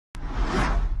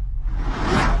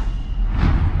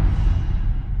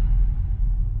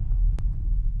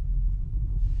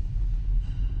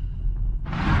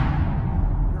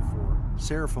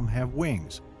seraphim have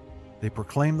wings. They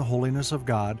proclaim the holiness of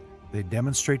God. They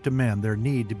demonstrate to men their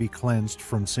need to be cleansed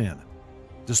from sin.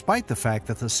 Despite the fact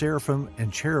that the seraphim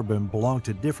and cherubim belong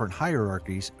to different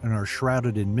hierarchies and are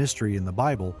shrouded in mystery in the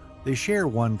Bible, they share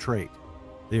one trait.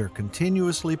 They are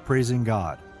continuously praising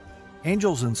God.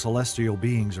 Angels and celestial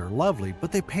beings are lovely,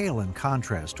 but they pale in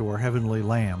contrast to our heavenly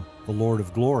Lamb, the Lord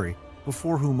of glory,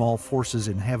 before whom all forces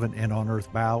in heaven and on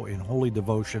earth bow in holy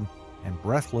devotion and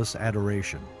breathless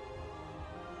adoration.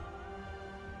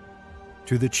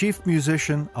 To the chief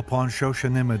musician upon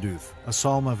Shoshanimeduth, a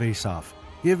psalm of Asaph.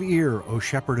 Give ear, O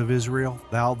shepherd of Israel,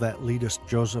 thou that leadest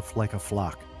Joseph like a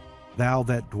flock. Thou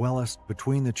that dwellest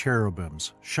between the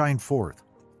cherubims, shine forth.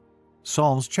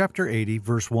 Psalms chapter 80,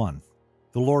 verse 1.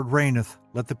 The Lord reigneth,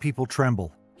 let the people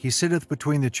tremble. He sitteth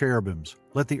between the cherubims,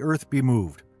 let the earth be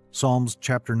moved. Psalms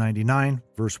chapter 99,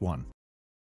 verse 1.